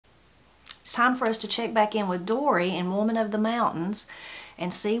It's time for us to check back in with Dorie in Woman of the Mountains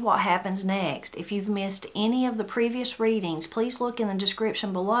and see what happens next. If you've missed any of the previous readings, please look in the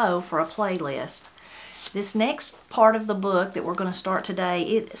description below for a playlist. This next part of the book that we're going to start today,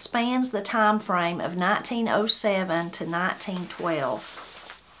 it spans the time frame of 1907 to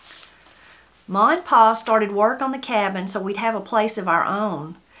 1912. Ma and Pa started work on the cabin so we'd have a place of our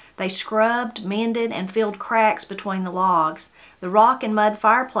own. They scrubbed, mended, and filled cracks between the logs. The rock and mud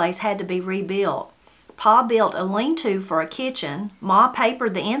fireplace had to be rebuilt. Pa built a lean-to for a kitchen. Ma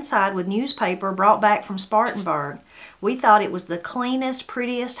papered the inside with newspaper brought back from Spartanburg. We thought it was the cleanest,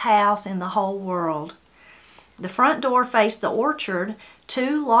 prettiest house in the whole world. The front door faced the orchard.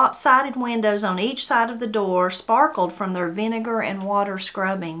 2 lopsided windows on each side of the door sparkled from their vinegar and water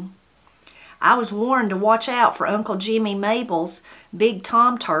scrubbing. I was warned to watch out for Uncle Jimmy Mabel's big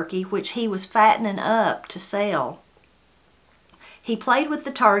tom turkey, which he was fattening up to sell. He played with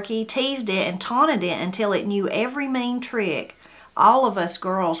the turkey, teased it, and taunted it until it knew every mean trick. All of us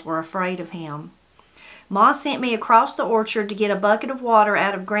girls were afraid of him. Ma sent me across the orchard to get a bucket of water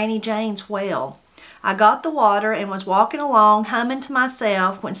out of Granny Jane's well. I got the water and was walking along, humming to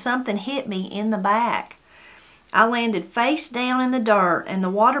myself, when something hit me in the back. I landed face down in the dirt, and the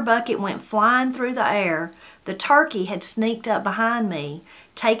water bucket went flying through the air. The turkey had sneaked up behind me,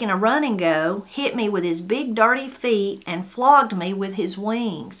 taken a run and go, hit me with his big dirty feet, and flogged me with his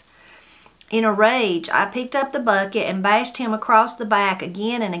wings. In a rage, I picked up the bucket and bashed him across the back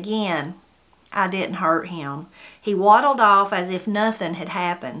again and again. I didn't hurt him. He waddled off as if nothing had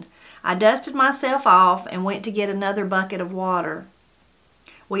happened. I dusted myself off and went to get another bucket of water.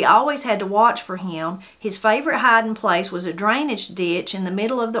 We always had to watch for him. His favorite hiding place was a drainage ditch in the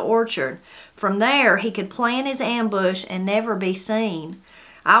middle of the orchard. From there, he could plan his ambush and never be seen.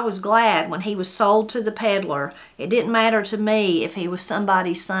 I was glad when he was sold to the peddler. It didn't matter to me if he was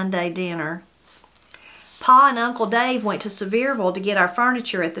somebody's Sunday dinner. Pa and Uncle Dave went to Sevierville to get our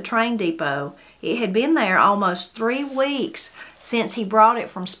furniture at the train depot. It had been there almost 3 weeks since he brought it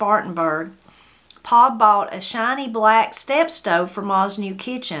from Spartanburg. Pa bought a shiny black step stove for Ma's new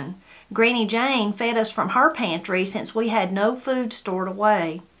kitchen. Granny Jane fed us from her pantry since we had no food stored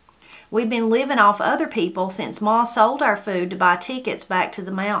away. We'd been living off other people since Ma sold our food to buy tickets back to the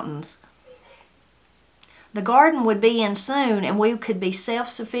mountains. The garden would be in soon and we could be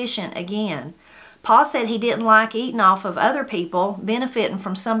self-sufficient again. Pa said he didn't like eating off of other people, benefiting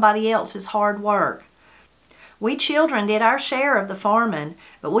from somebody else's hard work. We children did our share of the farming,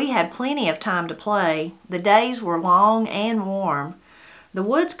 but we had plenty of time to play. The days were long and warm. The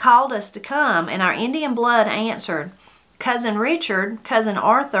woods called us to come, and our Indian blood answered. Cousin Richard, Cousin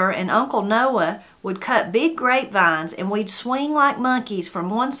Arthur, and Uncle Noah would cut big grapevines, and we'd swing like monkeys from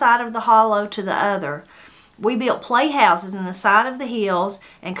one side of the hollow to the other. We built playhouses in the side of the hills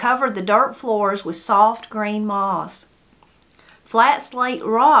and covered the dirt floors with soft green moss. Flat slate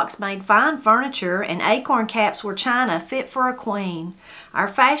rocks made fine furniture, and acorn caps were china fit for a queen. Our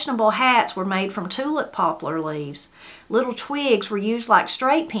fashionable hats were made from tulip poplar leaves. Little twigs were used like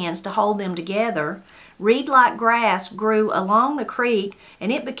straight pins to hold them together. Reed-like grass grew along the creek,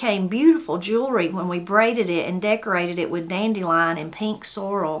 and it became beautiful jewelry when we braided it and decorated it with dandelion and pink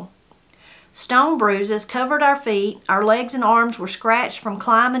sorrel. Stone bruises covered our feet. Our legs and arms were scratched from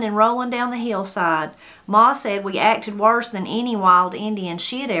climbing and rolling down the hillside. Ma said we acted worse than any wild Indian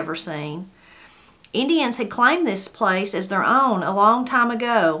she had ever seen. Indians had claimed this place as their own a long time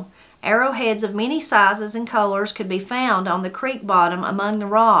ago. Arrowheads of many sizes and colors could be found on the creek bottom among the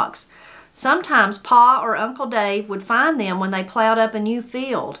rocks. Sometimes Pa or Uncle Dave would find them when they plowed up a new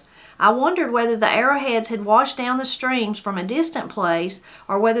field. I wondered whether the arrowheads had washed down the streams from a distant place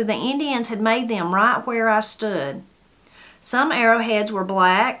or whether the Indians had made them right where I stood. Some arrowheads were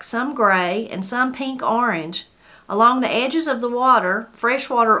black, some gray, and some pink-orange. Along the edges of the water,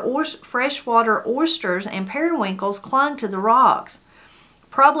 freshwater oysters and periwinkles clung to the rocks.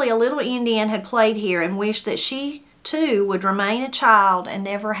 Probably a little Indian had played here and wished that she, too, would remain a child and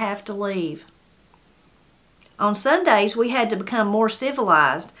never have to leave. On Sundays, we had to become more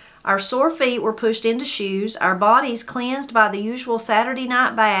civilized. Our sore feet were pushed into shoes, our bodies cleansed by the usual Saturday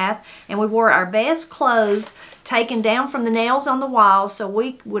night bath, and we wore our best clothes taken down from the nails on the walls so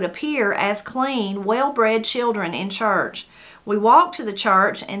we would appear as clean, well-bred children in church. We walked to the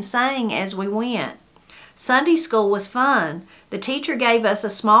church and sang as we went. Sunday school was fun. The teacher gave us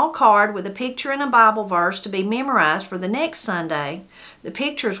a small card with a picture and a Bible verse to be memorized for the next Sunday. The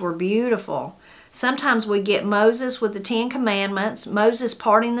pictures were beautiful. Sometimes we'd get Moses with the 10 Commandments, Moses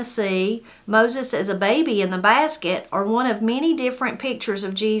parting the sea, Moses as a baby in the basket, or one of many different pictures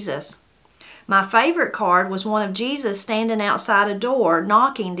of Jesus. My favorite card was one of Jesus standing outside a door,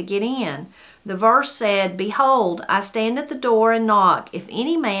 knocking to get in. The verse said, "Behold, I stand at the door and knock. If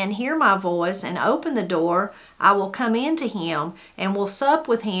any man hear my voice and open the door, I will come in to him and will sup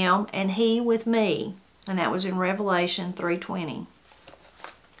with him and he with me." And that was in Revelation 3:20.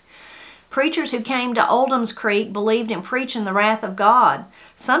 Preachers who came to Oldham's Creek believed in preaching the wrath of God.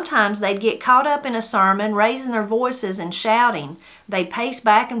 Sometimes they'd get caught up in a sermon, raising their voices and shouting. They'd pace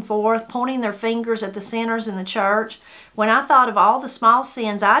back and forth, pointing their fingers at the sinners in the church. When I thought of all the small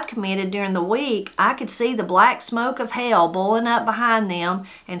sins I'd committed during the week, I could see the black smoke of hell boiling up behind them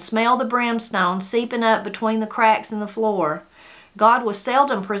and smell the brimstone seeping up between the cracks in the floor. God was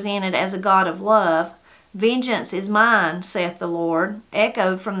seldom presented as a God of love. "Vengeance is mine, saith the Lord,"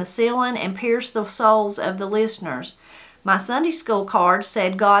 echoed from the ceiling and pierced the souls of the listeners. My Sunday school card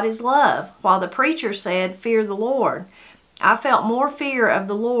said God is love, while the preacher said fear the Lord. I felt more fear of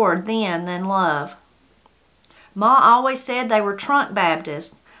the Lord then than love. Ma always said they were trunk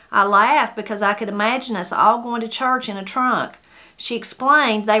Baptists. I laughed because I could imagine us all going to church in a trunk. She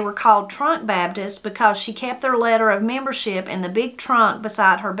explained they were called trunk Baptists because she kept their letter of membership in the big trunk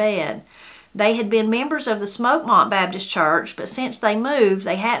beside her bed. They had been members of the Smoky Baptist Church, but since they moved,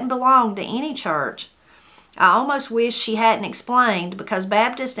 they hadn't belonged to any church. I almost wish she hadn't explained, because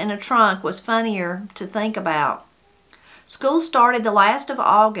Baptist in a trunk was funnier to think about. School started the last of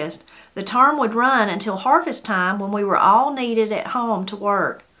August. The term would run until harvest time, when we were all needed at home to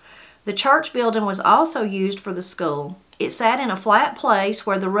work. The church building was also used for the school. It sat in a flat place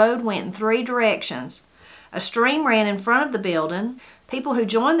where the road went in 3 directions. A stream ran in front of the building. People who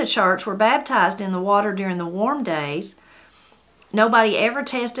joined the church were baptized in the water during the warm days. Nobody ever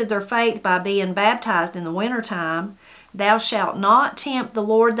tested their faith by being baptized in the wintertime. "Thou shalt not tempt the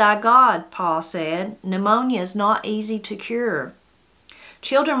Lord thy God," Paul said. Pneumonia is not easy to cure.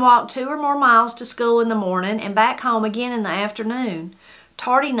 Children walked 2 or more miles to school in the morning and back home again in the afternoon.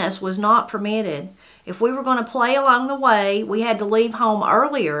 Tardiness was not permitted. If we were going to play along the way, we had to leave home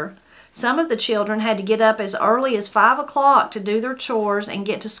earlier. Some of the children had to get up as early as 5 o'clock to do their chores and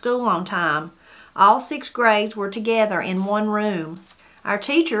get to school on time. All 6 grades were together in one room. Our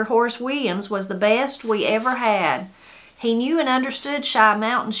teacher, Horace Williams, was the best we ever had. He knew and understood shy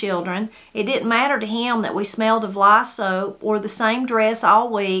mountain children. It didn't matter to him that we smelled of lye soap, wore the same dress all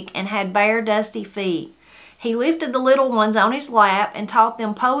week, and had bare, dusty feet. He lifted the little ones on his lap and taught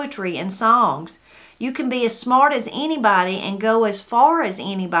them poetry and songs. "You can be as smart as anybody and go as far as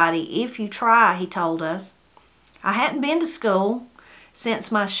anybody if you try," he told us. I hadn't been to school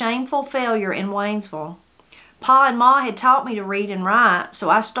since my shameful failure in Waynesville. Pa and Ma had taught me to read and write,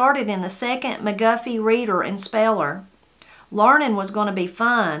 so I started in the 2nd McGuffey Reader and Speller. Learning was going to be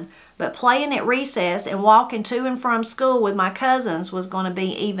fun, but playing at recess and walking to and from school with my cousins was going to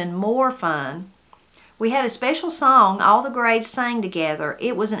be even more fun. We had a special song all the grades sang together.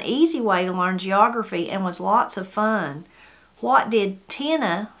 It was an easy way to learn geography and was lots of fun. What did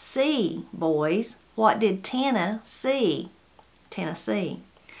Tenna see, boys? What did Tenna see? Tennessee.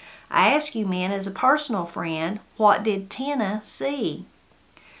 I ask you men as a personal friend, what did Tenna see?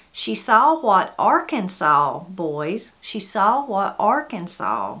 She saw what Arkansas, boys. She saw what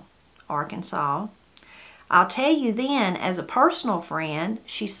Arkansas. Arkansas. I'll tell you then, as a personal friend,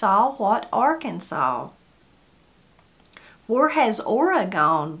 she saw what Arkansas. Where has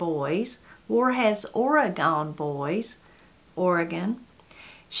Oregon, boys? Where has Oregon, boys? Oregon.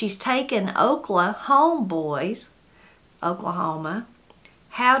 She's taken Oklahoma, boys. Oklahoma.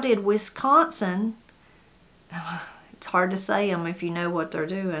 How did Wisconsin... It's hard to say them if you know what they're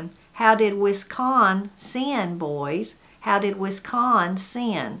doing. How did Wisconsin, boys? How did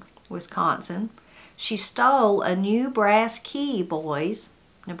Wisconsin? Wisconsin. She stole a new brass key, boys.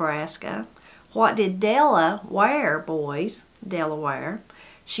 Nebraska. What did Della wear, boys? Delaware.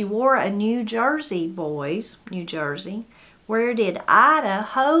 She wore a New Jersey, boys. New Jersey. Where did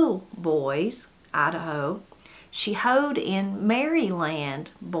Idaho, boys? Idaho. She hoed in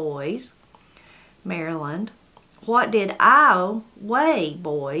Maryland, boys. Maryland. What did Iowa weigh,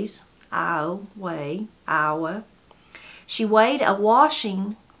 boys? Iowa weigh, Iowa. She weighed a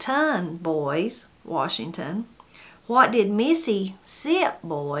Washington, boys. Washington. What did Missy sip,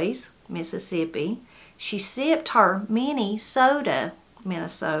 boys? Mississippi. She sipped her mini soda,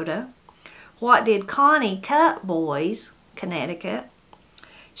 Minnesota. What did Connie cut, boys? Connecticut.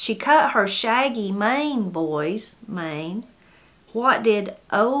 She cut her shaggy mane, boys. Maine. What did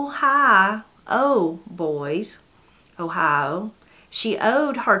Ohio, boys? Ohio. She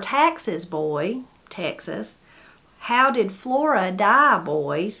owed her taxes, boy. Texas. How did Flora die,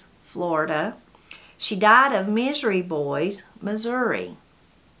 boys? Florida. She died of misery, boys. Missouri.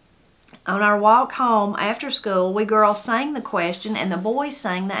 On our walk home after school, we girls sang the question and the boys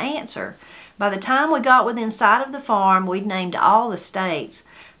sang the answer. By the time we got within sight of the farm, we'd named all the states.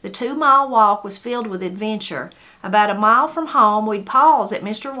 The 2-mile walk was filled with adventure. About a mile from home, we'd pause at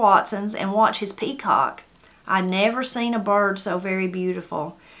Mr. Watson's and watch his peacock. I'd never seen a bird so very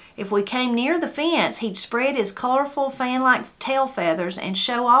beautiful. If we came near the fence, he'd spread his colorful fan-like tail feathers and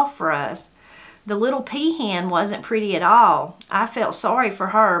show off for us. The little peahen wasn't pretty at all. I felt sorry for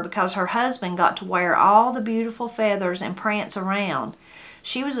her because her husband got to wear all the beautiful feathers and prance around.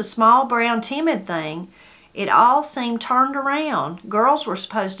 She was a small, brown, timid thing. It all seemed turned around. Girls were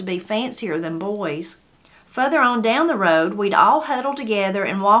supposed to be fancier than boys. Further on down the road, we'd all huddle together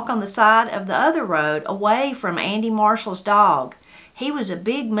and walk on the side of the other road away from Andy Marshall's dog. He was a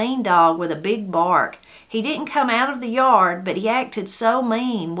big, mean dog with a big bark. He didn't come out of the yard, but he acted so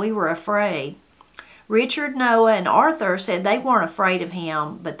mean we were afraid. Richard, Noah, and Arthur said they weren't afraid of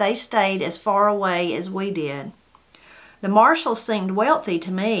him, but they stayed as far away as we did. The Marshalls seemed wealthy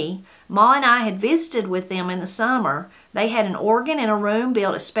to me. Ma and I had visited with them in the summer. They had an organ in a room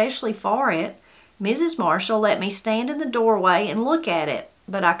built especially for it. Mrs. Marshall let me stand in the doorway and look at it,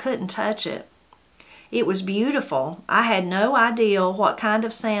 but I couldn't touch it. It was beautiful. I had no idea what kind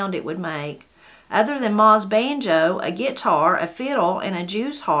of sound it would make. Other than Ma's banjo, a guitar, a fiddle, and a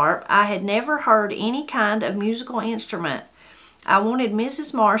Jew's harp, I had never heard any kind of musical instrument. I wanted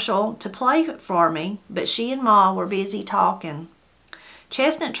Mrs. Marshall to play it for me, but she and Ma were busy talking.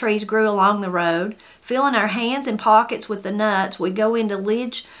 Chestnut trees grew along the road. Filling our hands and pockets with the nuts, we'd go into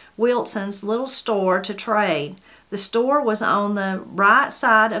Lidge Wilson's little store to trade. The store was on the right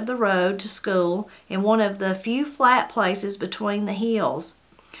side of the road to school in one of the few flat places between the hills.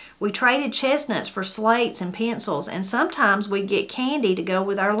 We traded chestnuts for slates and pencils, and sometimes we'd get candy to go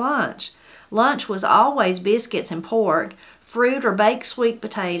with our lunch. Lunch was always biscuits and pork, fruit or baked sweet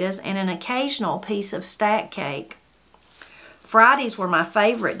potatoes, and an occasional piece of stack cake. Fridays were my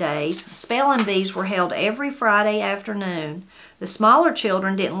favorite days. Spelling bees were held every Friday afternoon. The smaller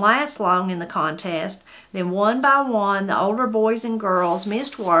children didn't last long in the contest. Then one by one, the older boys and girls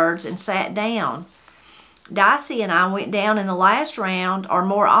missed words and sat down. Dicey and I went down in the last round, or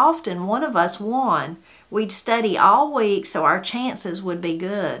more often, one of us won. We'd study all week so our chances would be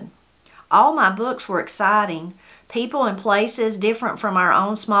good. All my books were exciting. People and places different from our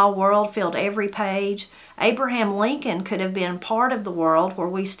own small world filled every page. Abraham Lincoln could have been part of the world where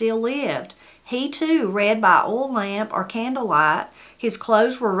we still lived. He, too, read by oil lamp or candlelight. His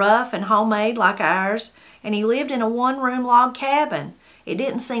clothes were rough and homemade like ours, and he lived in a one-room log cabin. It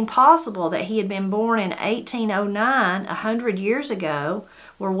didn't seem possible that he had been born in 1809, 100 years ago.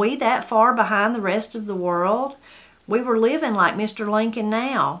 Were we that far behind the rest of the world? We were living like Mr. Lincoln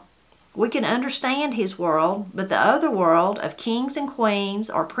now. We could understand his world, but the other world of kings and queens,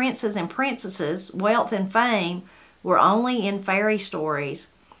 or princes and princesses, wealth and fame, were only in fairy stories.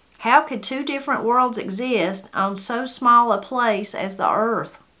 How could two different worlds exist on so small a place as the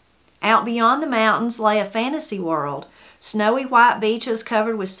earth? Out beyond the mountains lay a fantasy world. Snowy white beaches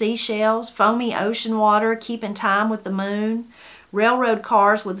covered with seashells, foamy ocean water keeping time with the moon, railroad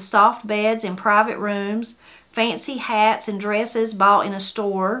cars with soft beds in private rooms, fancy hats and dresses bought in a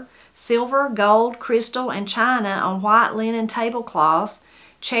store, silver, gold, crystal, and china on white linen tablecloths,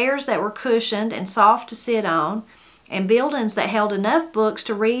 chairs that were cushioned and soft to sit on, and buildings that held enough books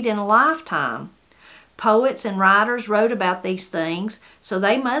to read in a lifetime. Poets and writers wrote about these things, so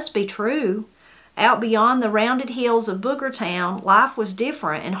they must be true. Out beyond the rounded hills of Boogertown, life was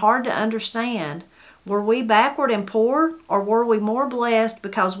different and hard to understand. Were we backward and poor, or were we more blessed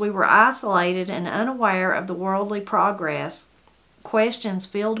because we were isolated and unaware of the worldly progress? Questions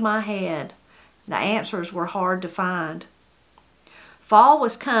filled my head. The answers were hard to find. Fall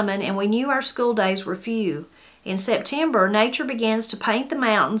was coming, and we knew our school days were few. In September, nature begins to paint the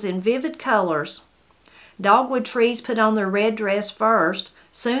mountains in vivid colors. Dogwood trees put on their red dress first.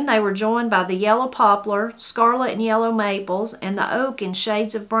 Soon they were joined by the yellow poplar, scarlet and yellow maples, and the oak in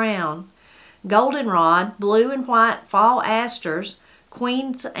shades of brown. Goldenrod, blue and white fall asters,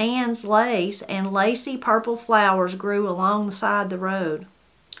 Queen Anne's lace, and lacy purple flowers grew alongside the road.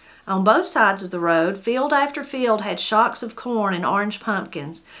 On both sides of the road, field after field had shocks of corn and orange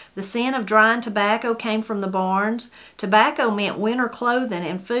pumpkins. The scent of drying tobacco came from the barns. Tobacco meant winter clothing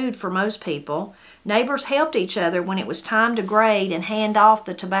and food for most people. Neighbors helped each other when it was time to grade and hand off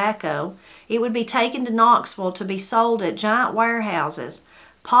the tobacco. It would be taken to Knoxville to be sold at giant warehouses.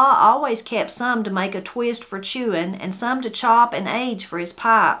 Pa always kept some to make a twist for chewing and some to chop and age for his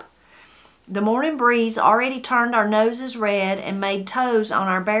pipe. The morning breeze already turned our noses red and made toes on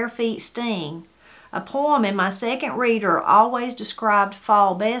our bare feet sting. A poem in my second reader always described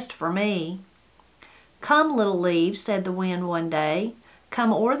fall best for me. "Come, little leaves," said the wind one day,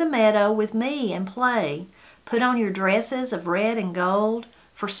 "come o'er the meadow with me and play. Put on your dresses of red and gold,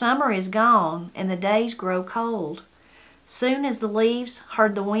 for summer is gone and the days grow cold." Soon as the leaves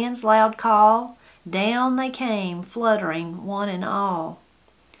heard the wind's loud call, down they came, fluttering one and all.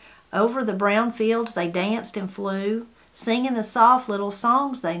 Over the brown fields they danced and flew, singing the soft little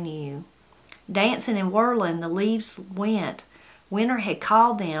songs they knew. Dancing and whirling the leaves went. Winter had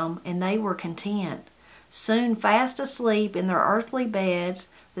called them, and they were content. Soon fast asleep in their earthly beds,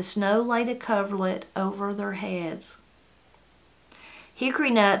 the snow laid a coverlet over their heads.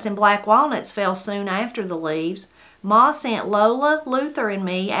 Hickory nuts and black walnuts fell soon after the leaves. Ma sent Lola, Luther, and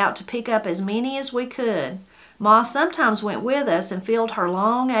me out to pick up as many as we could. Ma sometimes went with us and filled her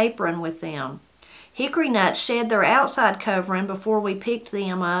long apron with them. Hickory nuts shed their outside covering before we picked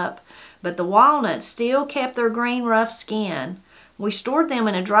them up, but the walnuts still kept their green rough skin. We stored them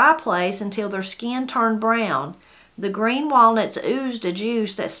in a dry place until their skin turned brown. The green walnuts oozed a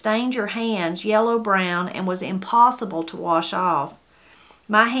juice that stained your hands yellow-brown and was impossible to wash off.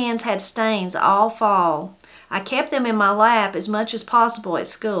 My hands had stains all fall. I kept them in my lap as much as possible at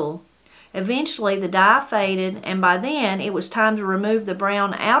school. Eventually the dye faded, and by then it was time to remove the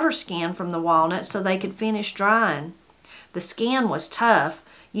brown outer skin from the walnuts so they could finish drying. The skin was tough.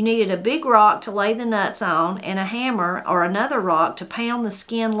 You needed a big rock to lay the nuts on and a hammer or another rock to pound the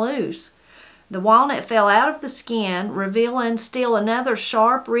skin loose. The walnut fell out of the skin, revealing still another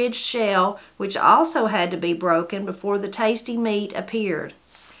sharp ridged shell which also had to be broken before the tasty meat appeared.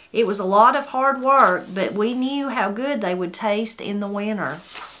 It was a lot of hard work, but we knew how good they would taste in the winter.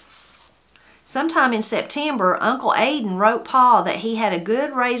 Sometime in September, Uncle Aiden wrote Pa that he had a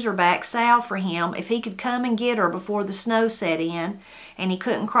good razorback sow for him if he could come and get her before the snow set in and he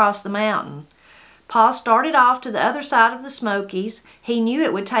couldn't cross the mountain. Pa started off to the other side of the Smokies. He knew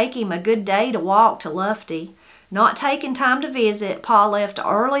it would take him a good day to walk to Lufty. Not taking time to visit, Pa left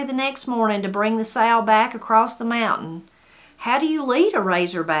early the next morning to bring the sow back across the mountain. How do you lead a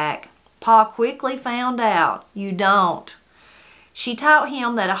razorback? Pa quickly found out. You don't. She taught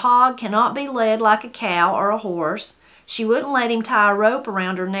him that a hog cannot be led like a cow or a horse. She wouldn't let him tie a rope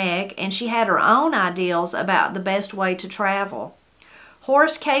around her neck, and she had her own ideals about the best way to travel.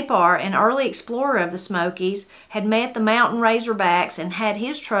 Horace Capar, an early explorer of the Smokies, had met the mountain razorbacks and had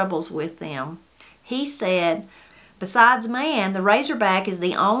his troubles with them. He said, "Besides man, the razorback is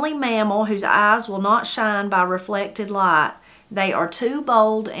the only mammal whose eyes will not shine by reflected light. They are too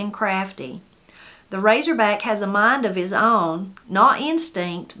bold and crafty. The razorback has a mind of his own, not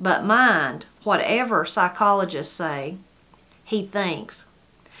instinct, but mind, whatever psychologists say. He thinks.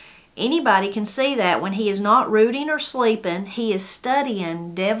 Anybody can see that when he is not rooting or sleeping, he is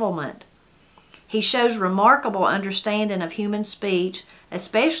studying devilment. He shows remarkable understanding of human speech,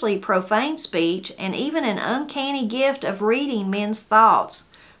 especially profane speech, and even an uncanny gift of reading men's thoughts,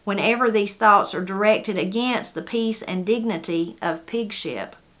 whenever these thoughts are directed against the peace and dignity of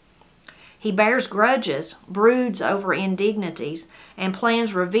pigship. He bears grudges, broods over indignities, and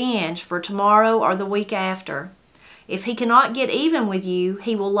plans revenge for tomorrow or the week after. If he cannot get even with you,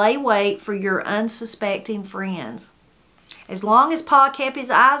 he will lay wait for your unsuspecting friends. As long as Pa kept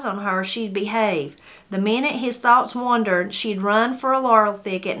his eyes on her, she'd behave. The minute his thoughts wandered, she'd run for a laurel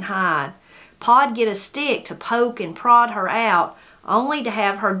thicket and hide. Pa'd get a stick to poke and prod her out, only to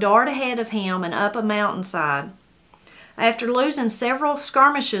have her dart ahead of him and up a mountainside. After losing several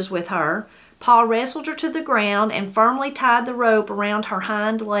skirmishes with her, Pa wrestled her to the ground and firmly tied the rope around her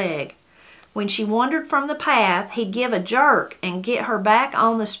hind leg. When she wandered from the path, he'd give a jerk and get her back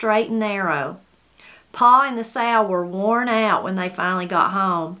on the straight and narrow. Pa and the sow were worn out when they finally got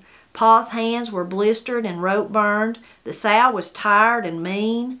home. Pa's hands were blistered and rope burned. The sow was tired and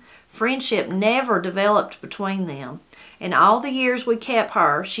mean. Friendship never developed between them. In all the years we kept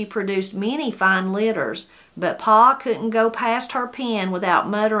her, she produced many fine litters, but Pa couldn't go past her pen without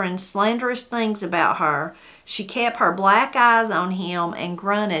muttering slanderous things about her. She kept her black eyes on him and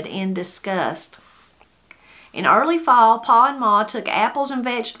grunted in disgust. In early fall, Pa and Ma took apples and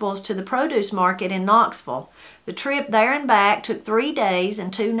vegetables to the produce market in Knoxville. The trip there and back took 3 days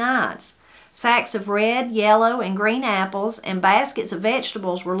and 2 nights. Sacks of red, yellow, and green apples and baskets of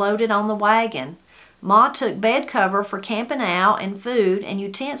vegetables were loaded on the wagon. Ma took bed cover for camping out and food and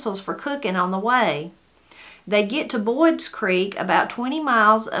utensils for cooking on the way. They'd get to Boyd's Creek, about 20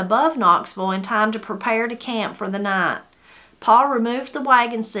 miles above Knoxville, in time to prepare to camp for the night. Pa removed the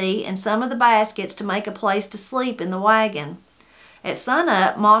wagon seat and some of the baskets to make a place to sleep in the wagon. At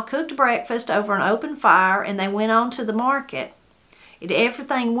sunup, Ma cooked breakfast over an open fire and they went on to the market. If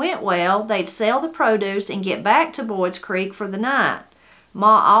everything went well, they'd sell the produce and get back to Boyd's Creek for the night.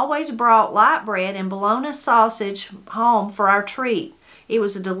 Ma always brought light bread and bologna sausage home for our treat. It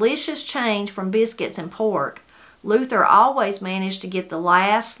was a delicious change from biscuits and pork. Luther always managed to get the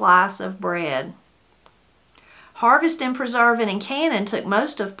last slice of bread. Harvesting, preserving, and canning took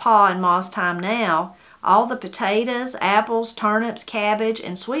most of Pa and Ma's time now. All the potatoes, apples, turnips, cabbage,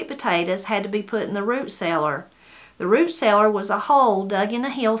 and sweet potatoes had to be put in the root cellar. The root cellar was a hole dug in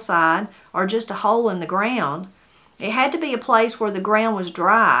a hillside or just a hole in the ground. It had to be a place where the ground was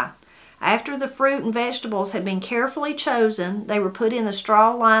dry. After the fruit and vegetables had been carefully chosen, they were put in the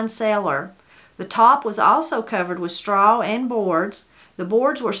straw-lined cellar. The top was also covered with straw and boards. The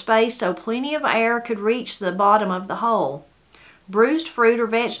boards were spaced so plenty of air could reach the bottom of the hole. Bruised fruit or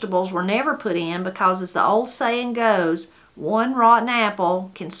vegetables were never put in because, as the old saying goes, one rotten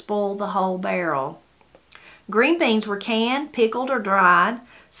apple can spoil the whole barrel. Green beans were canned, pickled, or dried.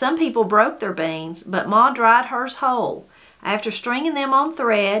 Some people broke their beans, but Ma dried hers whole. After stringing them on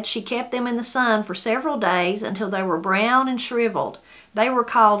thread, she kept them in the sun for several days until they were brown and shriveled. They were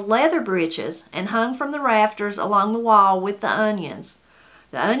called leather breeches and hung from the rafters along the wall with the onions.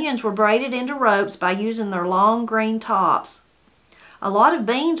 The onions were braided into ropes by using their long green tops. A lot of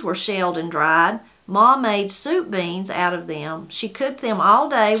beans were shelled and dried. Ma made soup beans out of them. She cooked them all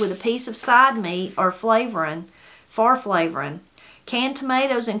day with a piece of side meat or flavoring. Canned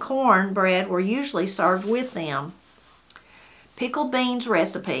tomatoes and corn bread were usually served with them. Pickled beans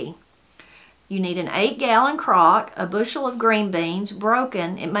recipe. You need an 8-gallon crock, a bushel of green beans,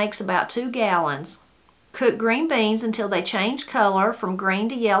 broken, it makes about 2 gallons. Cook green beans until they change color from green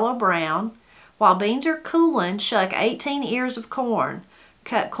to yellow-brown. While beans are cooling, shuck 18 ears of corn.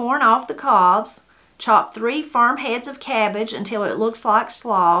 Cut corn off the cobs. Chop 3 firm heads of cabbage until it looks like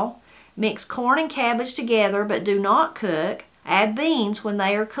slaw. Mix corn and cabbage together but do not cook. Add beans when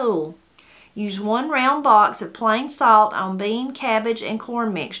they are cool. Use 1 round box of plain salt on bean, cabbage, and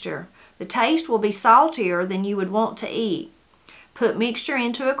corn mixture. The taste will be saltier than you would want to eat. Put mixture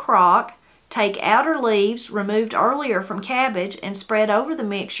into a crock. Take outer leaves, removed earlier from cabbage, and spread over the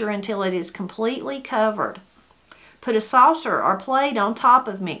mixture until it is completely covered. Put a saucer or plate on top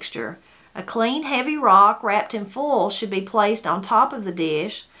of mixture. A clean, heavy rock wrapped in foil should be placed on top of the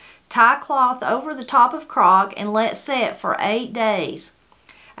dish. Tie cloth over the top of crock and let set for 8 days.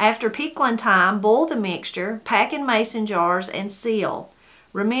 After pickling time, boil the mixture, pack in mason jars, and seal.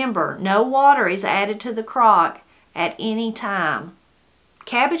 Remember, no water is added to the crock at any time.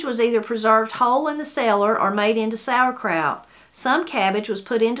 Cabbage was either preserved whole in the cellar or made into sauerkraut. Some cabbage was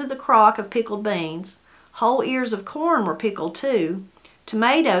put into the crock of pickled beans. Whole ears of corn were pickled too.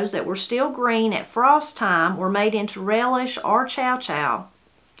 Tomatoes that were still green at frost time were made into relish or chow-chow.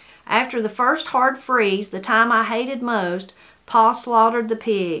 After the first hard freeze, the time I hated most, Pa slaughtered the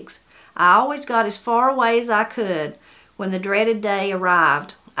pigs. I always got as far away as I could when the dreaded day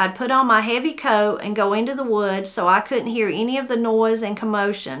arrived. I'd put on my heavy coat and go into the woods so I couldn't hear any of the noise and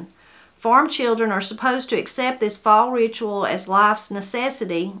commotion. Farm children are supposed to accept this fall ritual as life's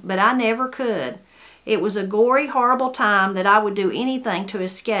necessity, but I never could. It was a gory, horrible time that I would do anything to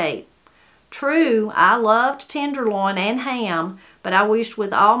escape. True, I loved tenderloin and ham, but I wished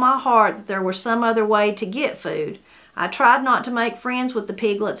with all my heart that there were some other way to get food. I tried not to make friends with the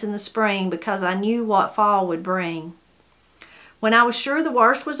piglets in the spring because I knew what fall would bring. When I was sure the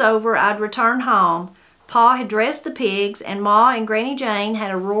worst was over, I'd return home. Pa had dressed the pigs, and Ma and Granny Jane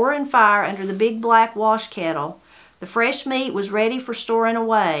had a roaring fire under the big black wash kettle. The fresh meat was ready for storing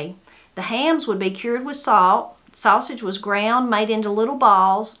away. The hams would be cured with salt. Sausage was ground, made into little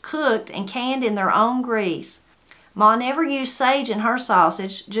balls, cooked, and canned in their own grease. Ma never used sage in her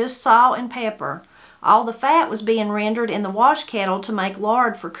sausage, just salt and pepper. All the fat was being rendered in the wash kettle to make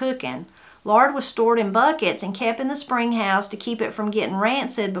lard for cooking. Lard was stored in buckets and kept in the spring house to keep it from getting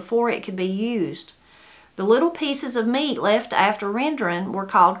rancid before it could be used. The little pieces of meat left after rendering were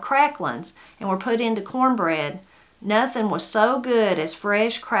called cracklings and were put into cornbread. Nothing was so good as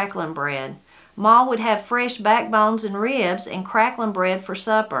fresh crackling bread. Ma would have fresh backbones and ribs and crackling bread for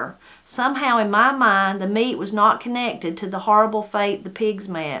supper. Somehow in my mind the meat was not connected to the horrible fate the pigs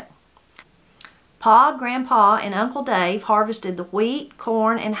met. Pa, Grandpa, and Uncle Dave harvested the wheat,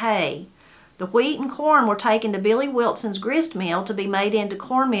 corn, and hay. The wheat and corn were taken to Billy Wilson's grist mill to be made into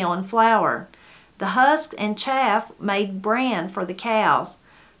cornmeal and flour. The husk and chaff made bran for the cows.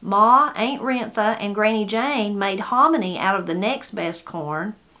 Ma, Aunt Rintha, and Granny Jane made hominy out of the next best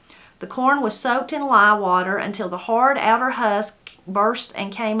corn. The corn was soaked in lye water until the hard outer husk burst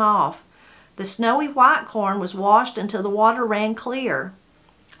and came off. The snowy white corn was washed until the water ran clear.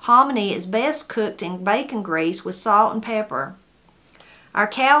 Hominy is best cooked in bacon grease with salt and pepper. Our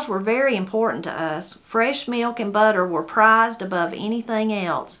cows were very important to us. Fresh milk and butter were prized above anything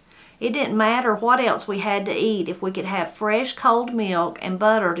else. It didn't matter what else we had to eat if we could have fresh cold milk and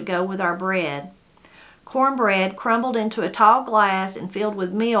butter to go with our bread. Cornbread crumbled into a tall glass and filled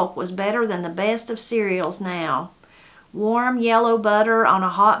with milk was better than the best of cereals now. Warm yellow butter on a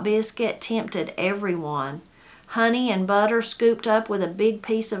hot biscuit tempted everyone. Honey and butter scooped up with a big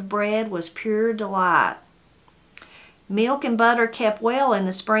piece of bread was pure delight. Milk and butter kept well in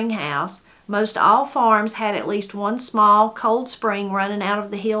the spring house. Most all farms had at least one small, cold spring running out of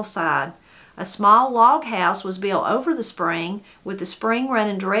the hillside. A small log house was built over the spring, with the spring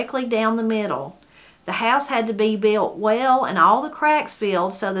running directly down the middle. The house had to be built well and all the cracks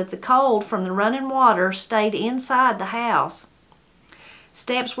filled so that the cold from the running water stayed inside the house.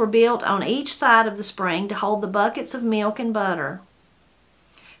 Steps were built on each side of the spring to hold the buckets of milk and butter.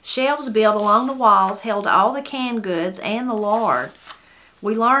 Shelves built along the walls held all the canned goods and the lard.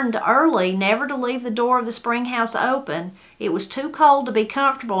 We learned early never to leave the door of the spring house open. It was too cold to be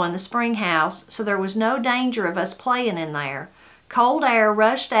comfortable in the spring house, so there was no danger of us playing in there. Cold air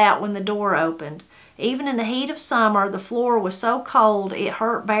rushed out when the door opened. Even in the heat of summer, the floor was so cold it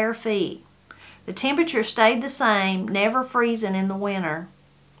hurt bare feet. The temperature stayed the same, never freezing in the winter.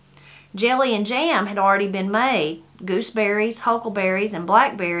 Jelly and jam had already been made. Gooseberries, huckleberries, and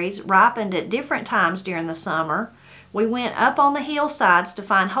blackberries ripened at different times during the summer. We went up on the hillsides to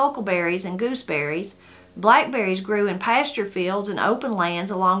find huckleberries and gooseberries. Blackberries grew in pasture fields and open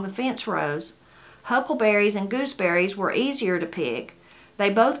lands along the fence rows. Huckleberries and gooseberries were easier to pick. They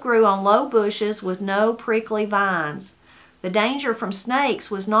both grew on low bushes with no prickly vines. The danger from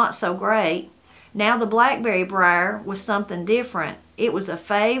snakes was not so great. Now the blackberry briar was something different. It was a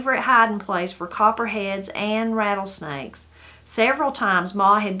favorite hiding place for copperheads and rattlesnakes. Several times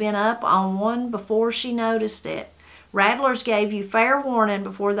Ma had been up on one before she noticed it. Rattlers gave you fair warning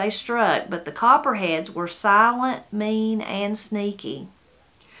before they struck, but the copperheads were silent, mean, and sneaky.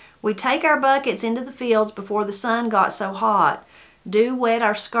 We'd take our buckets into the fields before the sun got so hot. Dew wet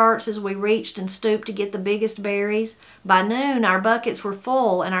our skirts as we reached and stooped to get the biggest berries. By noon, our buckets were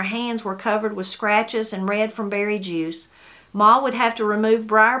full and our hands were covered with scratches and red from berry juice. Ma would have to remove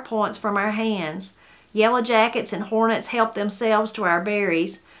briar points from our hands. Yellow jackets and hornets helped themselves to our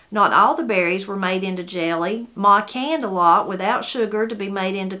berries. Not all the berries were made into jelly. Ma canned a lot without sugar to be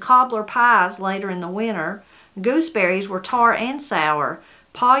made into cobbler pies later in the winter. Gooseberries were tart and sour.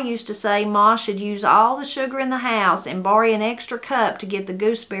 Pa used to say Ma should use all the sugar in the house and borrow an extra cup to get the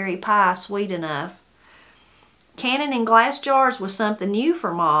gooseberry pie sweet enough. Canning in glass jars was something new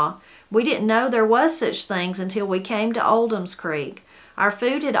for Ma. We didn't know there was such things until we came to Oldham's Creek. Our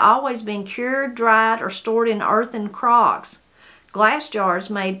food had always been cured, dried, or stored in earthen crocks. Glass jars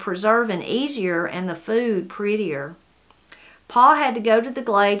made preserving easier and the food prettier. Pa had to go to the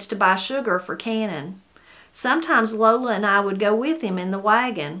glades to buy sugar for canning. Sometimes Lola and I would go with him in the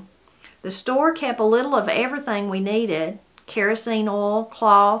wagon. The store kept a little of everything we needed: kerosene oil,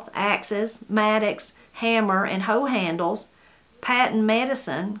 cloth, axes, mattocks, hammer, and hoe handles, patent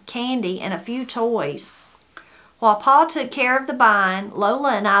medicine, candy, and a few toys. While Pa took care of the buying,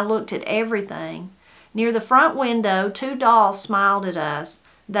 Lola and I looked at everything. Near the front window, 2 dolls smiled at us.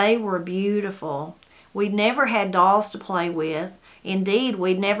 They were beautiful. We'd never had dolls to play with. Indeed,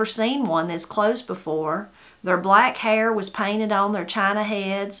 we'd never seen one this close before. Their black hair was painted on their china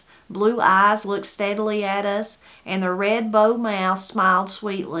heads, blue eyes looked steadily at us, and their red bow mouths smiled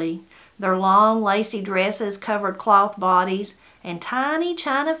sweetly. Their long, lacy dresses covered cloth bodies, and tiny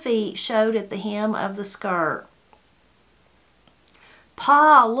china feet showed at the hem of the skirt.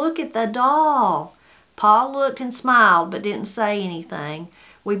 Pa, look at the doll! Pa looked and smiled, but didn't say anything.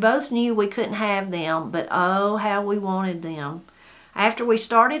 We both knew we couldn't have them, but oh, how we wanted them. After we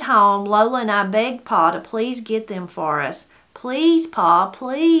started home, Lola and I begged Pa to please get them for us. Please, Pa,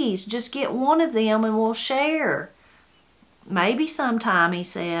 please, just get one of them and we'll share. Maybe sometime, he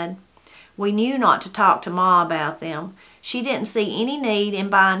said. We knew not to talk to Ma about them. She didn't see any need in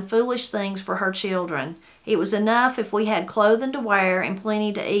buying foolish things for her children. It was enough if we had clothing to wear and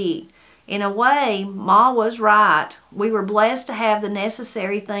plenty to eat. In a way, Ma was right. We were blessed to have the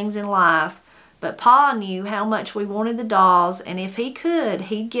necessary things in life. But Pa knew how much we wanted the dolls, and if he could,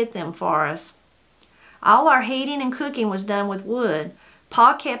 he'd get them for us. All our heating and cooking was done with wood.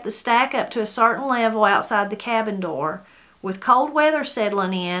 Pa kept the stack up to a certain level outside the cabin door. With cold weather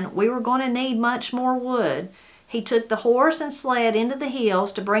settling in, we were going to need much more wood. He took the horse and sled into the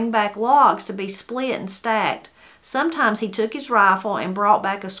hills to bring back logs to be split and stacked. Sometimes he took his rifle and brought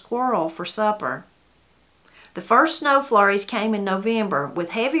back a squirrel for supper. The first snow flurries came in November, with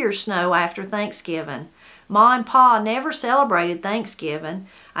heavier snow after Thanksgiving. Ma and Pa never celebrated Thanksgiving.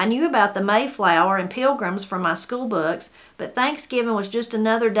 I knew about the Mayflower and Pilgrims from my school books, but Thanksgiving was just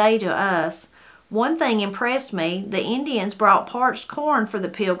another day to us. One thing impressed me. The Indians brought parched corn for the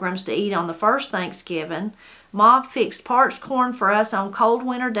Pilgrims to eat on the first Thanksgiving. Ma fixed parched corn for us on cold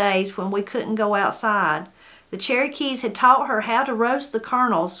winter days when we couldn't go outside. The Cherokees had taught her how to roast the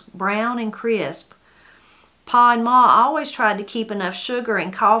kernels brown and crisp. Pa and Ma always tried to keep enough sugar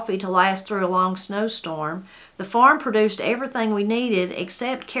and coffee to last through a long snowstorm. The farm produced everything we needed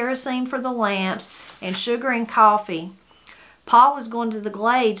except kerosene for the lamps and sugar and coffee. Pa was going to the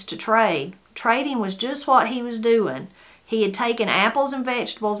glades to trade. Trading was just what he was doing. He had taken apples and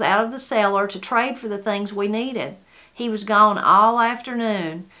vegetables out of the cellar to trade for the things we needed. He was gone all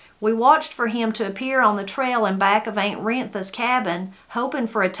afternoon. We watched for him to appear on the trail in back of Aunt Rentha's cabin, hoping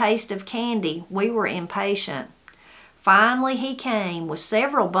for a taste of candy. We were impatient. Finally he came, with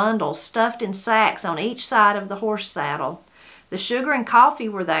several bundles stuffed in sacks on each side of the horse saddle. The sugar and coffee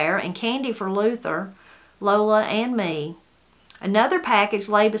were there, and candy for Luther, Lola, and me. Another package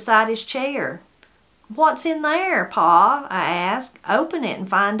lay beside his chair. "What's in there, Pa?" I asked. "Open it and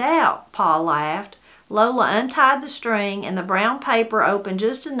find out," Pa laughed. Lola untied the string, and the brown paper opened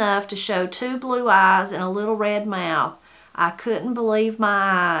just enough to show 2 blue eyes and a little red mouth. I couldn't believe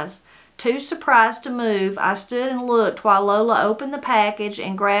my eyes. Too surprised to move, I stood and looked while Lola opened the package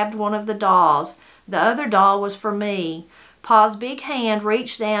and grabbed one of the dolls. The other doll was for me. Pa's big hand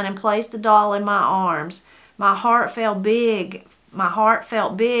reached down and placed the doll in my arms. My heart felt big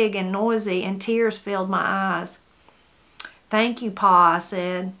and noisy, and tears filled my eyes. "Thank you, Pa," I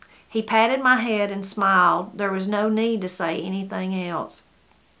said. He patted my head and smiled. There was no need to say anything else.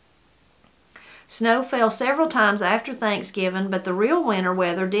 Snow fell several times after Thanksgiving, but the real winter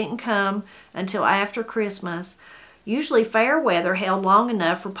weather didn't come until after Christmas. Usually fair weather held long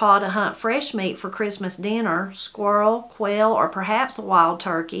enough for Pa to hunt fresh meat for Christmas dinner, squirrel, quail, or perhaps a wild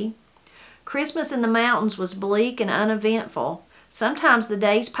turkey. Christmas in the mountains was bleak and uneventful. Sometimes the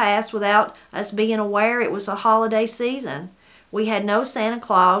days passed without us being aware it was a holiday season. We had no Santa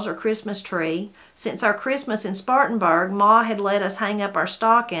Claus or Christmas tree. Since our Christmas in Spartanburg, Ma had let us hang up our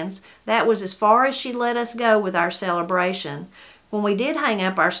stockings. That was as far as she let us go with our celebration. When we did hang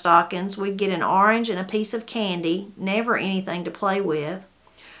up our stockings, we'd get an orange and a piece of candy, never anything to play with.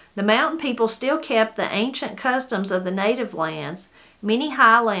 The mountain people still kept the ancient customs of the native lands. Many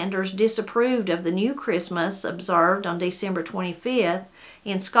Highlanders disapproved of the new Christmas observed on December 25th.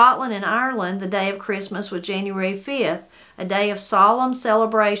 In Scotland and Ireland, the day of Christmas was January 5th, a day of solemn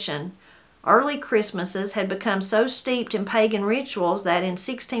celebration. Early Christmases had become so steeped in pagan rituals that in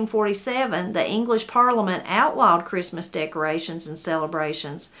 1647 the English Parliament outlawed Christmas decorations and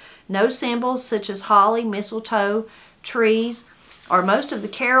celebrations. No symbols such as holly, mistletoe, trees, or most of the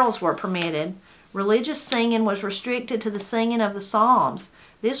carols were permitted. Religious singing was restricted to the singing of the Psalms.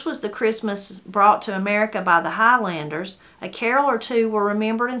 This was the Christmas brought to America by the Highlanders. A carol or two were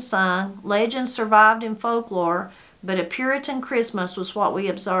remembered and sung. Legends survived in folklore, but a Puritan Christmas was what we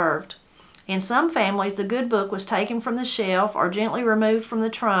observed. In some families, the good book was taken from the shelf or gently removed from the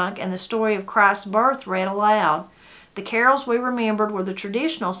trunk, and the story of Christ's birth read aloud. The carols we remembered were the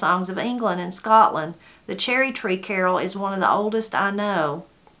traditional songs of England and Scotland. The Cherry Tree Carol is one of the oldest I know.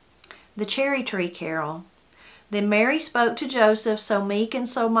 The Cherry Tree Carol. Then Mary spoke to Joseph, so meek and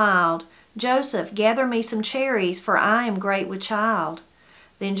so mild, "Joseph, gather me some cherries, for I am great with child."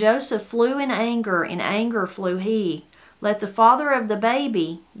 Then Joseph flew in anger flew he. "Let the father of the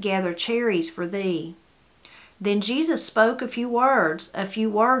baby gather cherries for thee." Then Jesus spoke a few words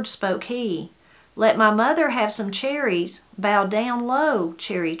spoke he. "Let my mother have some cherries, bow down low,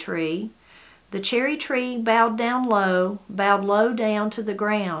 cherry tree." The cherry tree bowed low down to the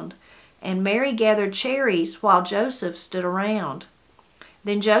ground, and Mary gathered cherries while Joseph stood around.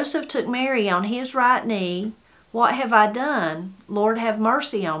 Then Joseph took Mary on his right knee. "What have I done? Lord, have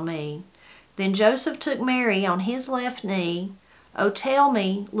mercy on me." Then Joseph took Mary on his left knee. "Oh, tell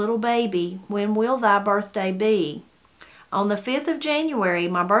me, little baby, when will thy birthday be?" "On the 5th of January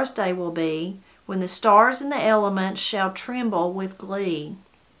my birthday will be, when the stars and the elements shall tremble with glee."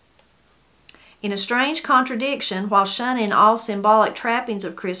 In a strange contradiction, while shunning all symbolic trappings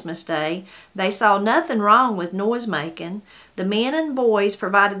of Christmas Day, they saw nothing wrong with noise-making. The men and boys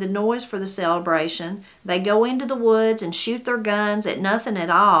provided the noise for the celebration. They go into the woods and shoot their guns at nothing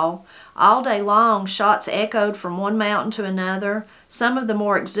at all. All day long, shots echoed from one mountain to another. Some of the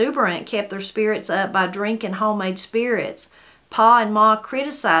more exuberant kept their spirits up by drinking homemade spirits. Pa and Ma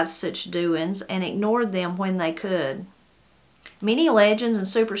criticized such doings and ignored them when they could. Many legends and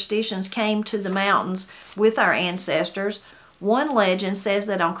superstitions came to the mountains with our ancestors. One legend says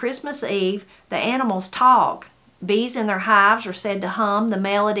that on Christmas Eve, the animals talk. Bees in their hives are said to hum the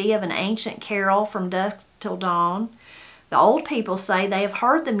melody of an ancient carol from dusk till dawn. The old people say they have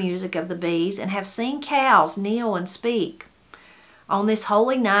heard the music of the bees and have seen cows kneel and speak. On this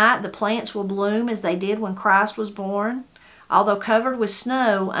holy night, the plants will bloom as they did when Christ was born. Although covered with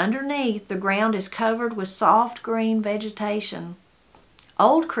snow, underneath the ground is covered with soft green vegetation.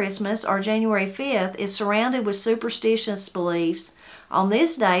 Old Christmas, or January 5th, is surrounded with superstitious beliefs. On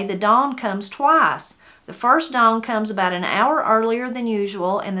this day, the dawn comes twice. The first dawn comes about an hour earlier than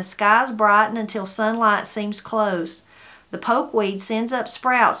usual, and the skies brighten until sunlight seems close. The pokeweed sends up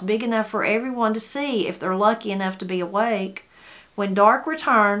sprouts big enough for everyone to see if they're lucky enough to be awake. When dark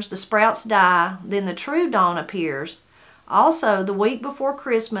returns, the sprouts die, then the true dawn appears. Also, the week before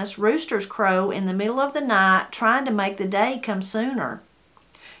Christmas, roosters crow in the middle of the night, trying to make the day come sooner.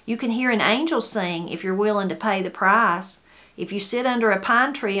 You can hear an angel sing if you're willing to pay the price. If you sit under a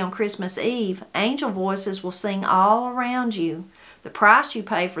pine tree on Christmas Eve, angel voices will sing all around you. The price you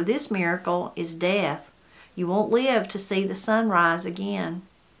pay for this miracle is death. You won't live to see the sunrise again.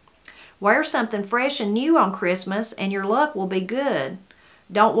 Wear something fresh and new on Christmas, and your luck will be good.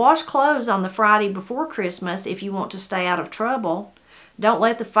 Don't wash clothes on the Friday before Christmas if you want to stay out of trouble. Don't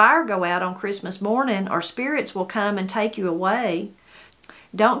let the fire go out on Christmas morning, or spirits will come and take you away.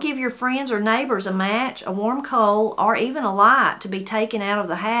 Don't give your friends or neighbors a match, a warm coal, or even a light to be taken out of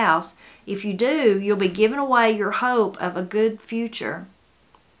the house. If you do, you'll be giving away your hope of a good future.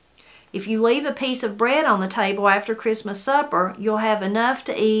 If you leave a piece of bread on the table after Christmas supper, you'll have enough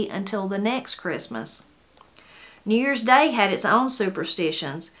to eat until the next Christmas. New Year's Day had its own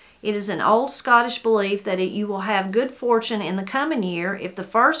superstitions. It is an old Scottish belief that you will have good fortune in the coming year if the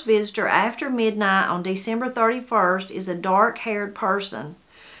first visitor after midnight on December 31st is a dark-haired person.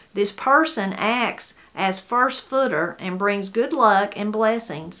 This person acts as first footer and brings good luck and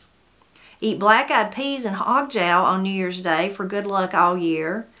blessings. Eat black-eyed peas and hog jowl on New Year's Day for good luck all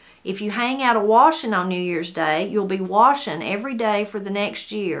year. If you hang out a washing on New Year's Day, you'll be washing every day for the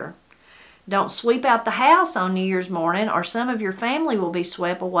next year. Don't sweep out the house on New Year's morning, or some of your family will be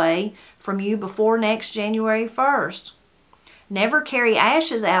swept away from you before next January 1st. Never carry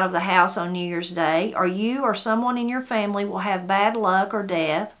ashes out of the house on New Year's Day, or you or someone in your family will have bad luck or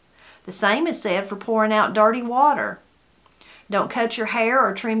death. The same is said for pouring out dirty water. Don't cut your hair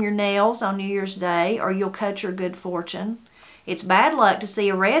or trim your nails on New Year's Day, or you'll cut your good fortune. It's bad luck to see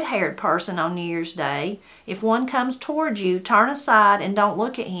a red-haired person on New Year's Day. If one comes towards you, turn aside and don't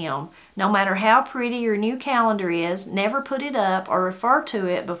look at him. No matter how pretty your new calendar is, never put it up or refer to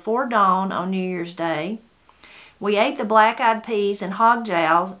it before dawn on New Year's Day. We ate the black-eyed peas and hog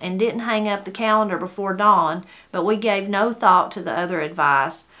jowls and didn't hang up the calendar before dawn, but we gave no thought to the other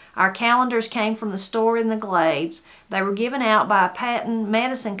advice. Our calendars came from the store in the Glades. They were given out by a patent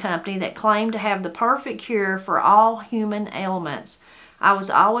medicine company that claimed to have the perfect cure for all human ailments. I was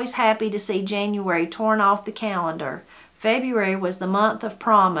always happy to see January torn off the calendar. February was the month of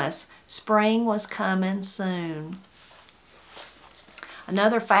promise. Spring was coming soon.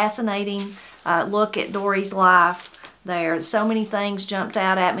 Another fascinating look at Dorie's life there. So many things jumped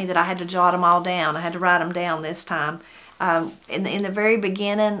out at me that I had to jot them all down. I had to write them down this time. In the very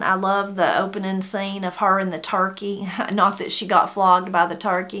beginning, I love the opening scene of her and the turkey. Not that she got flogged by the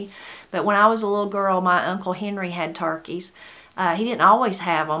turkey, but when I was a little girl, my Uncle Henry had turkeys. He didn't always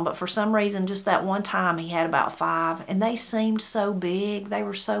have them, but for some reason, just that one time, he had about 5, and they seemed so big. They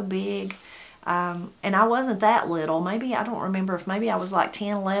were so big, and I wasn't that little. Maybe, I don't remember if maybe I was like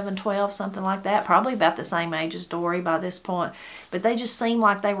 10, 11, 12, something like that. Probably about the same age as Dorie by this point. But they just seemed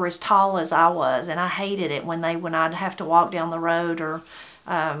like they were as tall as I was, and I hated it when I'd have to walk down the road or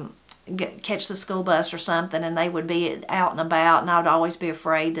catch the school bus or something, and they would be out and about, and I would always be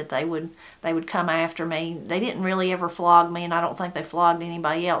afraid that they would come after me. They didn't really ever flog me, and I don't think they flogged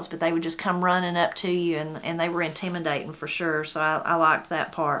anybody else, but they would just come running up to you, and they were intimidating for sure, so I liked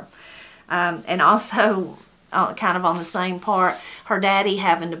that part. And also, kind of on the same part, her daddy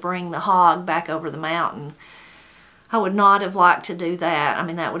having to bring the hog back over the mountain. I would not have liked to do that. I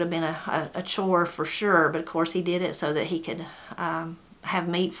mean, that would have been a chore for sure, but of course he did it so that he could have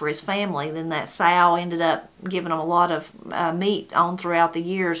meat for his family. Then that sow ended up giving them a lot of meat on throughout the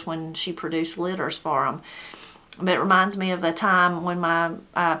years when she produced litters for them. But it reminds me of a time when my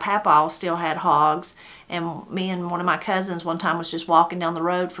papa still had hogs, and me and one of my cousins one time was just walking down the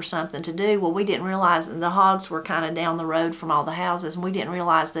road for something to do. Well, we didn't realize that the hogs were kind of down the road from all the houses, and we didn't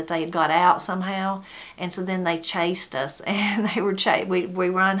realize that they had got out somehow. And so then they chased us, and they were we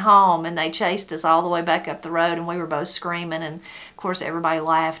run home, and they chased us all the way back up the road, and we were both screaming. And of course, everybody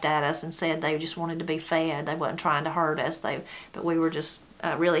laughed at us and said they just wanted to be fed. They wasn't trying to hurt us. But we were just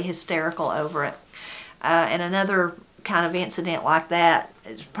really hysterical over it. And another kind of incident like that,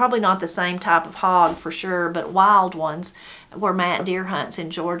 it's probably not the same type of hog for sure, but wild ones, where Matt deer hunts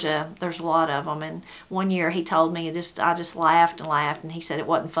in Georgia. There's a lot of them, and one year he told me, I just laughed and laughed, and he said it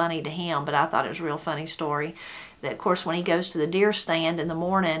wasn't funny to him, but I thought it was a real funny story. That of course when he goes to the deer stand in the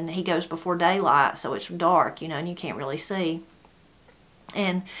morning, he goes before daylight, so it's dark, and you can't really see.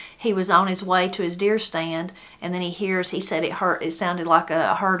 And he was on his way to his deer stand, and then he said it sounded like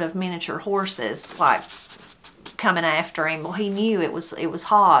a herd of miniature horses, like coming after him. Well, he knew it was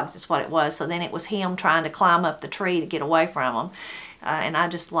hogs, is what it was. So then it was him trying to climb up the tree to get away from them. And I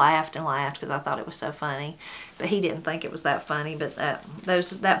just laughed and laughed because I thought it was so funny. But he didn't think it was that funny. But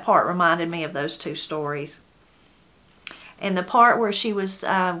that part reminded me of those two stories. And the part where she was,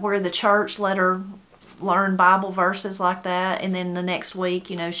 where the church let her learn Bible verses like that, and then the next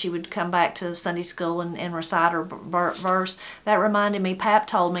week, she would come back to Sunday school and recite her verse. That reminded me, Pap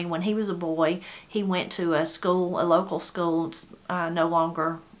told me when he was a boy, he went to a local school. It's no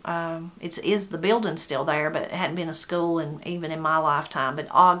longer, is the building still there, but it hadn't been a school even in my lifetime. But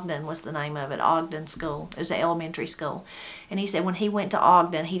Ogden was the name of it, Ogden School. It was an elementary school. And he said when he went to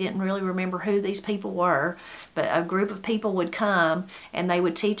Ogden, he didn't really remember who these people were, but a group of people would come and they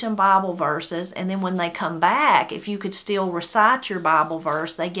would teach them Bible verses, and then when they come back, if you could still recite your Bible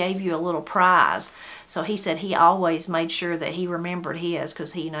verse, they gave you a little prize. So he said he always made sure that he remembered his,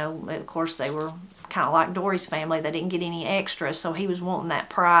 because he, of course they were kind of like Dorie's family. They didn't get any extras, so he was wanting that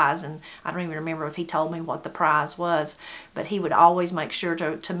prize, and I don't even remember if he told me what the prize was, but he would always make sure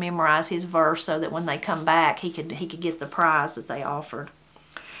to memorize his verse so that when they come back, he could get the prize that they offered.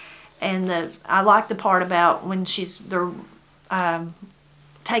 And I like the part about when they're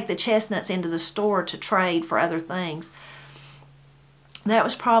take the chestnuts into the store to trade for other things. That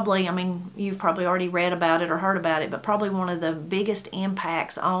was probably, you've probably already read about it or heard about it, but probably one of the biggest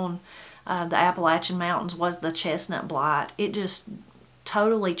impacts on the Appalachian Mountains was the chestnut blight. It just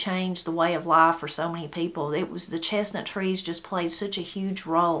totally changed the way of life for so many people. The chestnut trees just played such a huge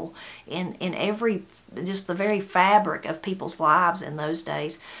role in just the very fabric of people's lives in those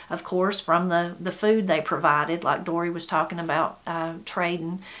days. Of course, from the food they provided, like Dorie was talking about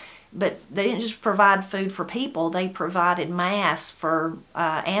trading. But they didn't just provide food for people, they provided mass for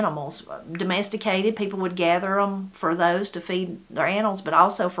animals. Domesticated, people would gather them for those to feed their animals, but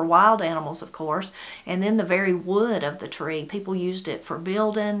also for wild animals, of course. And then the very wood of the tree, people used it for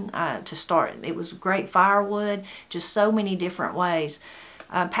building, to start. It was great firewood, just so many different ways.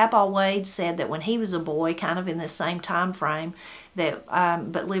 Papa Wade said that when he was a boy, kind of in this same time frame, that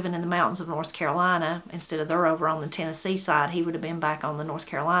but living in the mountains of North Carolina, instead of they're over on the Tennessee side, he would have been back on the North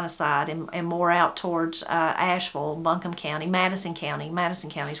Carolina side and more out towards Asheville, Buncombe County, Madison County. Madison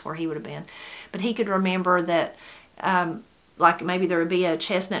County is where he would have been. But he could remember that like maybe there would be a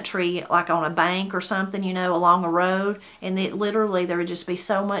chestnut tree like on a bank or something, along a road, and literally there would just be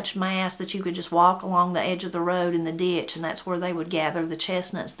so much mass that you could just walk along the edge of the road in the ditch, and that's where they would gather the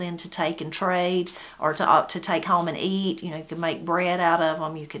chestnuts then to take and trade, or to take home and eat. You could make bread out of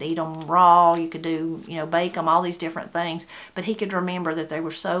them, you could eat them raw, you could do, bake them, all these different things. But he could remember that they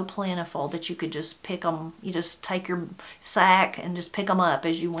were so plentiful that you could just pick them, you just take your sack and just pick them up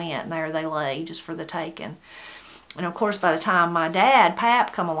as you went, and there they lay just for the taking. And of course, by the time my dad,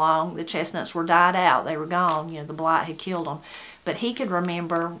 Pap, come along, the chestnuts were died out. They were gone. The blight had killed them. But he could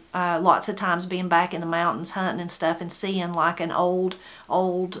remember lots of times being back in the mountains hunting and stuff and seeing like an old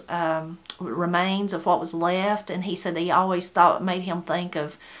remains of what was left. And he said he always thought it made him think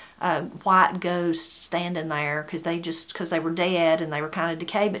of white ghosts standing there because they were dead and they were kind of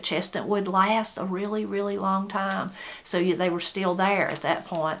decayed. But chestnut would last a really, really long time. So they were still there at that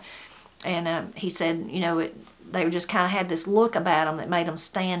point. And he said, they just kind of had this look about them that made them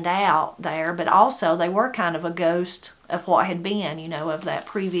stand out there, but also they were kind of a ghost of what had been, of that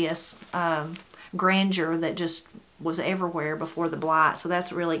previous grandeur that just was everywhere before the blight. So that's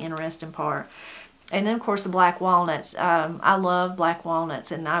a really interesting part. And then, of course, the black walnuts. I love black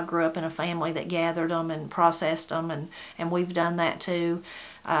walnuts, and I grew up in a family that gathered them and processed them, and we've done that too.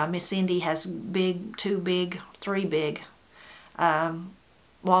 Miss Cindy has three big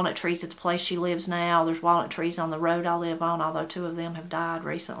walnut trees at the place she lives now. There's walnut trees on the road I live on, although 2 of them have died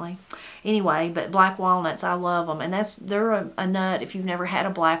recently. Anyway, but black walnuts, I love them. And they're a nut, if you've never had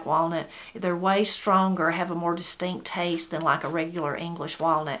a black walnut, they're way stronger, have a more distinct taste than like a regular English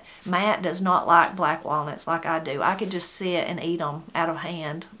walnut. Matt does not like black walnuts like I do. I could just sit and eat them out of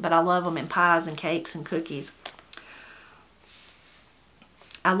hand, but I love them in pies and cakes and cookies.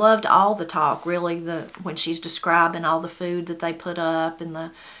 I loved all the talk, really, when she's describing all the food that they put up, and the,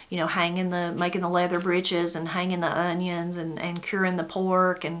 you know, making the leather breeches and hanging the onions and curing the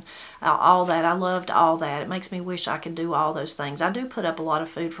pork and all that. I loved all that. It makes me wish I could do all those things. I do put up a lot of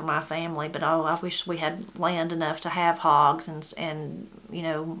food for my family, but oh, I wish we had land enough to have hogs and you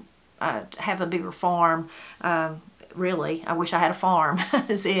know, have a bigger farm. Really, I wish I had a farm.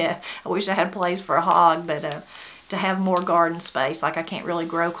 Is it. I wish I had a place for a hog, but to have more garden space. Like, I can't really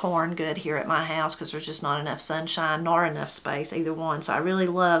grow corn good here at my house because there's just not enough sunshine nor enough space, either one. So I really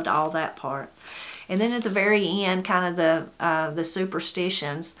loved all that part. And then at the very end, kind of the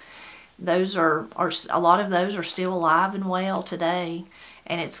superstitions, those are a lot of those are still alive and well today.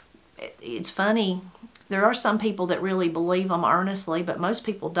 And it's funny. There are some people that really believe them earnestly, but most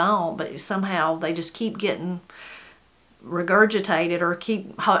people don't. But somehow they just keep getting regurgitated or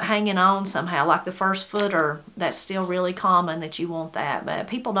keep hanging on somehow. Like the first footer, that's still really common that you want that, but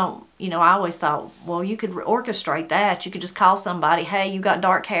people don't, you know. I always thought, well, you could orchestrate that. You could just call somebody, hey, you got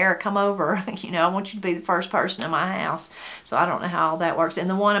dark hair, come over. You know, I want you to be the first person in my house. So I don't know how all that works. And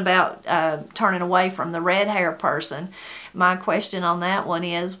the one about turning away from the red hair person, my question on that one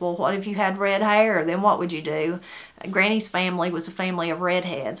is, well, what if you had red hair? Then what would you do? Granny's family was a family of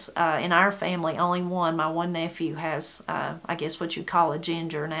redheads. In our family, only one. My one nephew has, I guess what you call a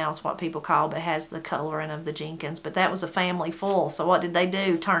ginger now is what people call, but has the coloring of the Jenkins. But that was a family full. So what did they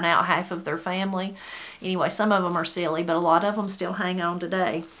do? Turn out half of their family? Anyway, some of them are silly, but a lot of them still hang on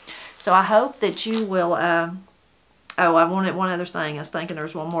today. So I hope that you will... Oh, I wanted one other thing. I was thinking there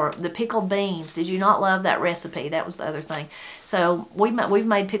was one more. The pickled beans. Did you not love that recipe? That was the other thing. So we've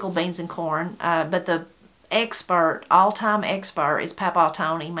made pickled beans and corn, but the expert, all-time expert is Papa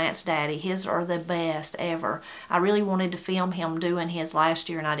Tony, Matt's daddy. His are the best ever. I really wanted to film him doing his last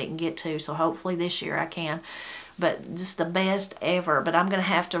year, and I didn't get to, so hopefully this year I can. But just the best ever. But I'm going to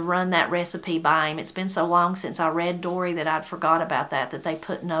have to run that recipe by him. It's been so long since I read Dorie that I'd forgot about that they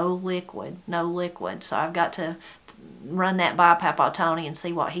put no liquid. So I've got to run that by Papa Tony and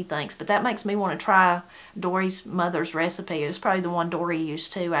see what he thinks. But that makes me want to try Dorie's mother's recipe. It was probably the one Dorie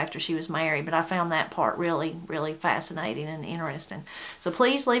used too after she was married, but I found that part really, really fascinating and interesting. So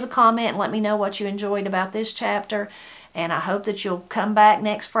please leave a comment and let me know what you enjoyed about this chapter. And I hope that you'll come back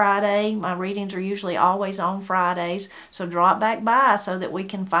next Friday. My readings are usually always on Fridays, so drop back by so that we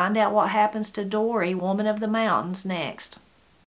can find out what happens to Dorie, Woman of the Mountains, next.